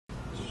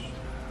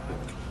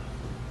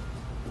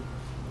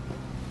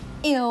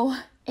Ew,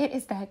 it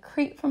is that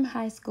creep from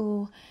high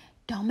school.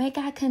 Don't make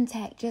eye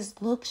contact.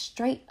 Just look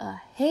straight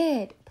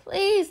ahead.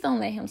 Please don't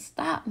let him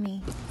stop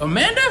me.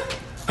 Amanda?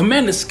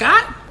 Amanda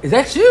Scott? Is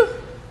that you?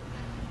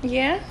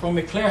 Yeah? From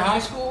McClare High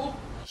School?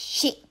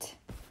 Shit.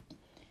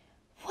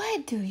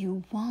 What do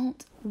you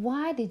want?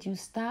 Why did you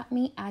stop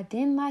me? I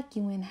didn't like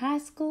you in high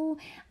school.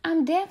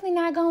 I'm definitely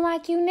not gonna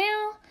like you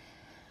now.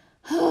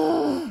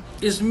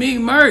 It's me,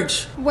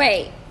 Merch.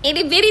 Wait,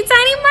 itty bitty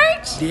tiny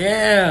Merch?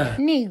 Yeah.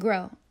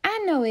 Negro, I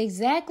know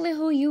exactly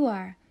who you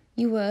are.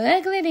 You were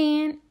ugly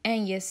then,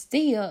 and you're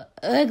still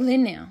ugly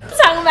now.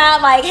 Talking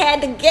about like had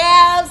the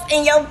gaps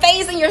in your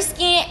face and your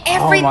skin,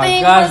 everything. Oh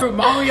my gosh,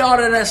 remind me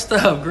all of that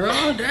stuff,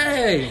 girl.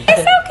 Dang. It's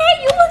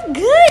okay, you look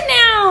good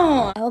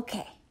now.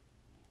 Okay,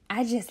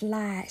 I just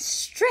lied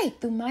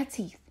straight through my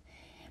teeth.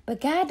 But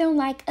God don't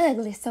like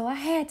ugly, so I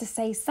had to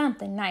say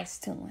something nice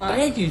to him.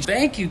 Thank you.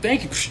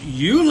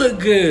 You look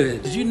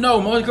good. Did you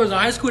know most girls in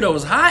high school that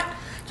was hot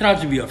turned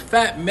out to be a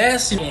fat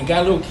mess and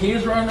got little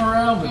kids running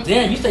around? But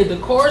damn, you stayed the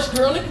course,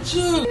 girl. Look at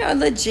you. You know,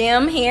 the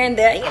gym here and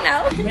there, you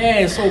know.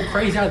 Man, it's so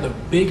crazy. I had the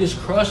biggest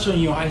crush on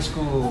you in high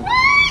school.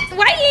 What?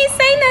 Why you ain't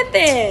say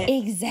nothing?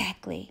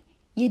 Exactly.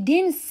 You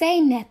didn't say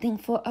nothing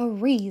for a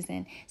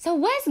reason. So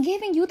what's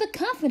giving you the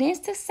confidence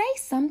to say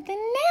something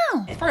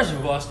now? First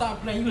of all,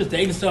 stop playing. You was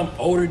dating some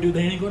older dude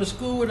that didn't go to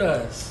school with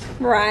us.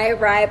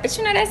 Right. But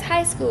you know, that's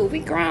high school. We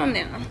grown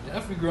now.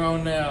 Definitely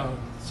grown now.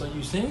 So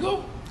you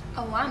single?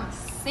 Oh, I'm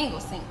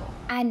single.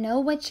 I know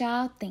what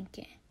y'all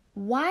thinking.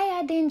 Why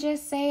I didn't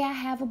just say I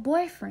have a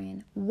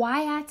boyfriend?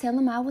 Why I tell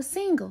him I was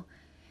single?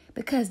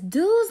 Because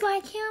dudes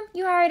like him,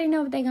 you already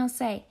know what they gonna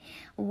say.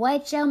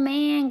 What your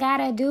man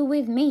gotta do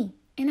with me?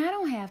 And I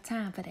don't have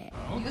time for that.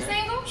 Okay. You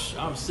single?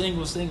 I'm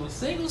single. You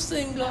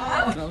know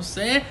what I'm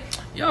saying?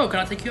 Yo,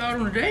 can I take you out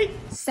on a date?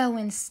 So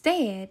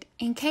instead,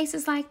 in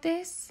cases like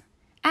this,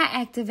 I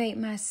activate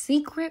my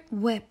secret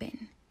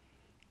weapon.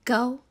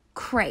 Go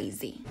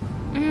crazy.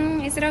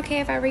 Is it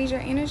okay if I read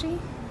your energy?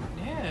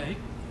 Yeah.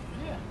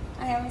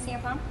 Okay, let me see your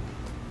phone.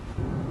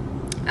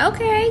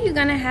 Okay, you're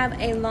gonna have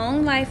a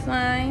long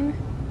lifeline.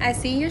 I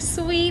see you're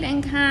sweet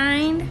and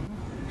kind.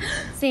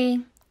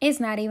 See, it's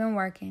not even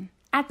working.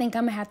 I think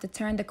I'm gonna have to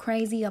turn the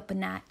crazy up a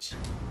notch.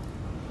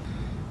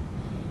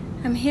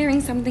 I'm hearing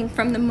something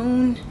from the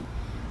moon.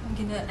 I'm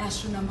getting an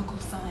astronomical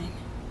sign.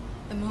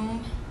 The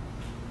moon.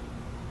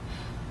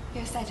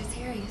 You're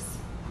Sagittarius.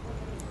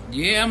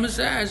 Yeah, I'm a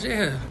Sag,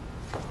 yeah.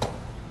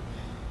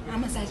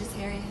 I'm a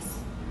Sagittarius.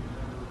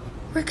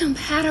 We're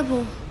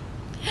compatible.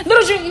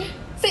 Little Junior,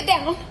 sit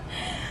down.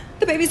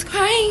 The baby's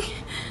crying.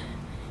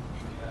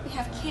 We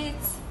have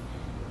kids.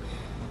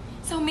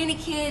 So many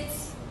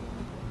kids.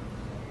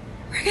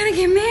 We're gonna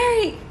get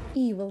married.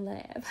 Evil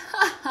laugh.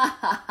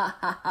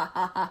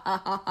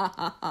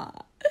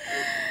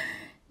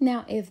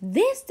 Now, if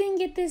this didn't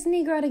get this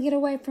Negro to get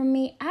away from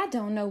me, I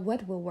don't know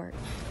what will work.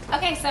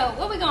 Okay, so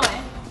where we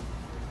going?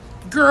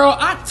 Girl,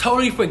 I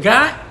totally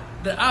forgot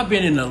that I've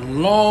been in a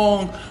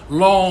long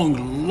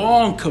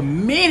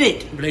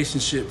committed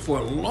relationship for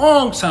a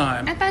long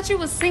time. I thought you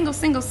was single.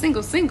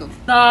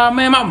 Nah,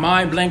 man, my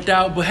mind blanked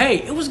out. But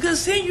hey, it was good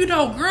seeing you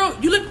though, girl.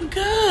 You looking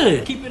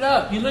good. Keep it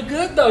up. You look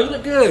good though. You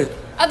look good.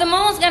 Oh, the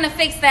moon's gonna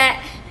fix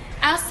that.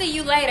 I'll see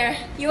you later.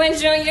 You and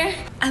Junior.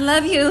 I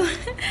love you.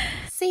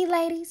 See,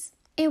 ladies,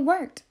 it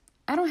worked.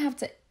 I don't have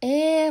to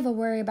ever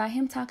worry about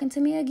him talking to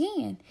me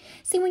again.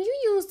 See, when you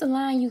use the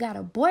line, you got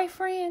a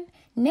boyfriend,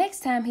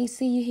 next time he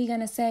see you, he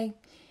gonna say,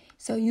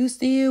 so you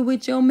still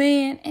with your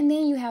man? And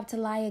then you have to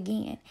lie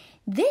again.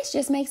 This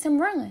just makes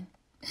him run.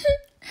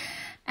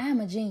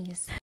 I'm a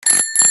genius.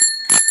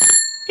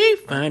 He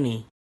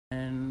funny.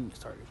 And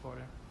start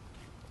recording.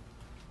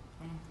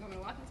 You want me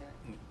to walk into it?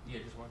 Yeah,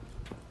 just walk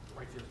into it.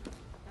 Right there.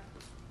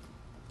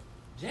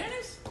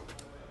 Janice?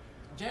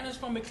 Janice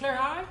from McClare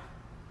High?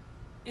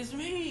 It's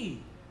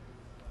me.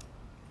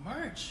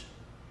 Merch.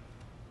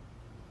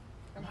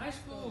 From high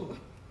school.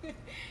 It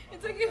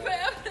took you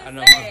forever to I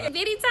know say. my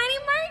Bitty tiny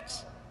Merch?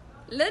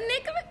 Little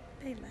Nicholas?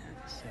 They love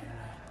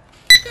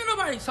Can't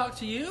nobody talk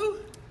to you.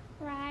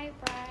 Right.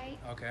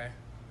 Okay.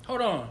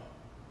 Hold on.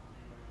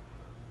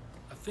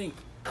 I think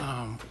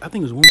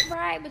it was one.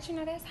 Right, but you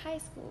know, that's high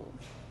school.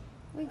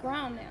 We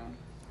grown now.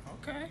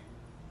 Okay.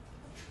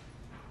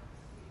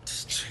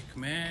 This chick,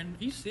 man.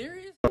 Are you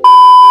serious?